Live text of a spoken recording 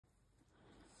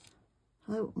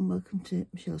Hello and welcome to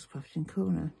Michelle's Crafting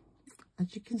Corner.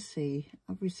 As you can see,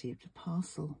 I've received a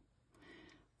parcel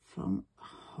from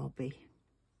Hobbii.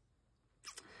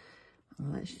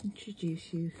 And let's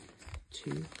introduce you to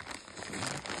the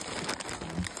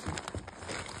parcel.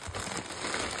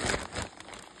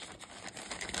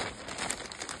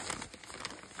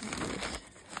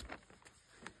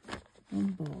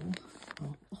 One ball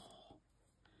of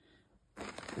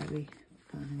very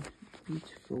fine,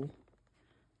 beautiful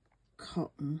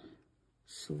cotton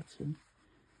sultan,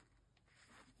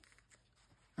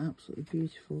 absolutely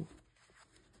beautiful.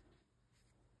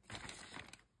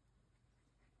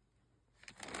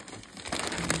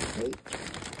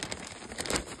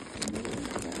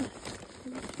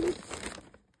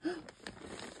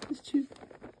 There's two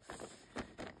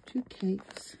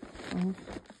cakes of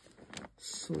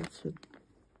sultan.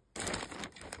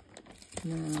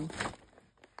 Now,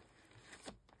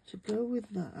 to go with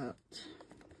that,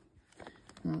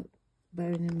 now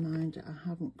bearing in mind I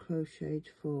haven't crocheted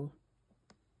for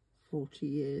 40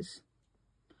 years,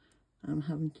 I'm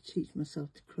having to teach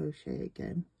myself to crochet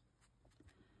again.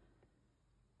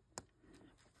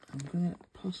 I'm going to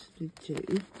possibly do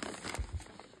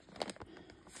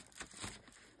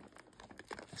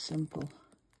a simple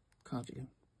cardigan,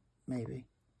 maybe.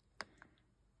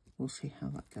 We'll see how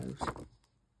that goes.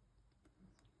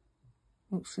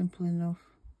 Looks simple enough,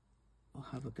 I'll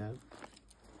have a go.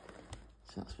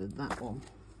 So that's with that one.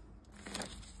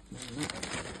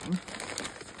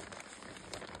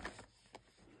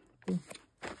 Oh,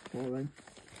 boring.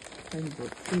 Pen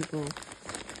book, people.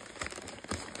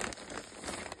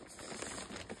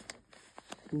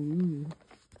 Ooh.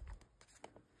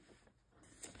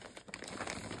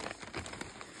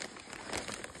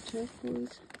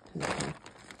 Turquoise, purple,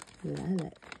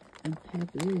 lilac, and pale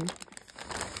blue.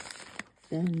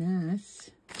 They're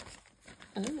nice.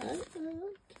 I like.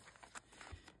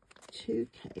 Two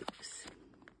cakes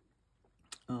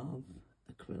of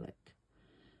acrylic,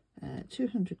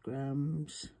 200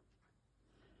 grams.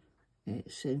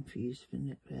 It's same for use for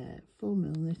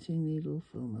 4mm knitting needle,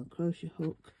 4mm crochet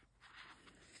hook,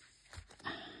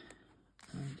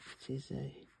 and it is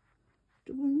a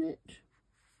double knit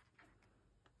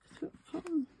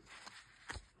cotton.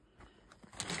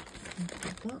 And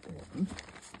for that one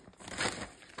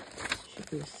should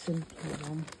be a simpler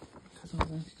one because I'm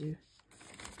going to do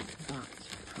that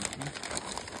pattern.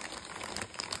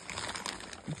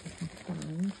 If I can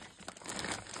find,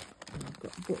 and I've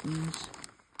got buttons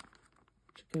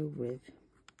to go with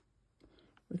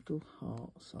little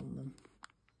hearts on them,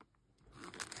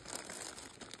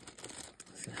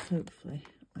 so hopefully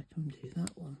I can do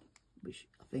that one, which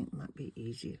I think might be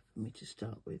easier for me to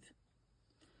start with.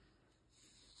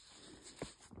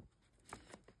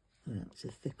 And that's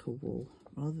a thicker wool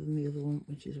rather than the other one,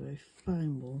 which is a very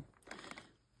fine wool.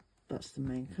 That's the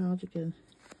main cardigan,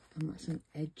 and that's an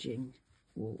edging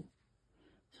wool,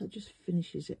 so it just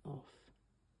finishes it off.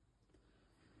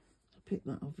 I picked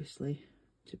that obviously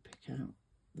to pick out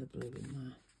the blue in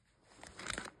there.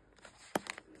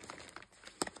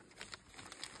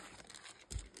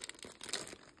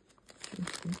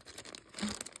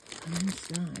 And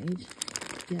inside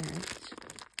get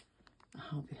a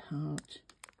Hobbii heart,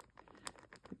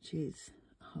 which is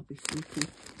a Hobbii Fruity.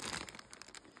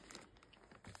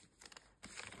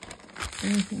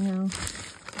 Anything else?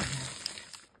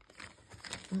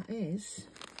 That is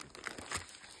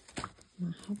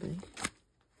my Hobbii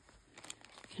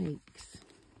cakes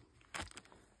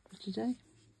for today.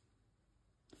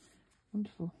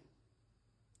 Wonderful.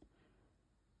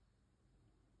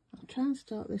 I'll try and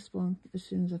start this one as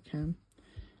soon as I can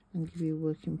and give you a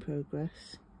work in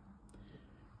progress.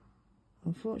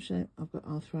 Unfortunately, I've got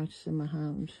arthritis in my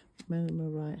hand, mainly my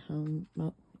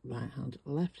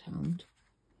left hand,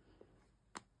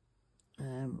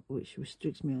 which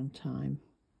restricts me on time,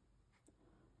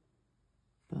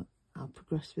 but I'll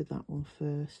progress with that one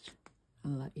first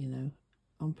and let you know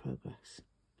on progress.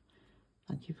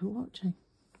 Thank you for watching.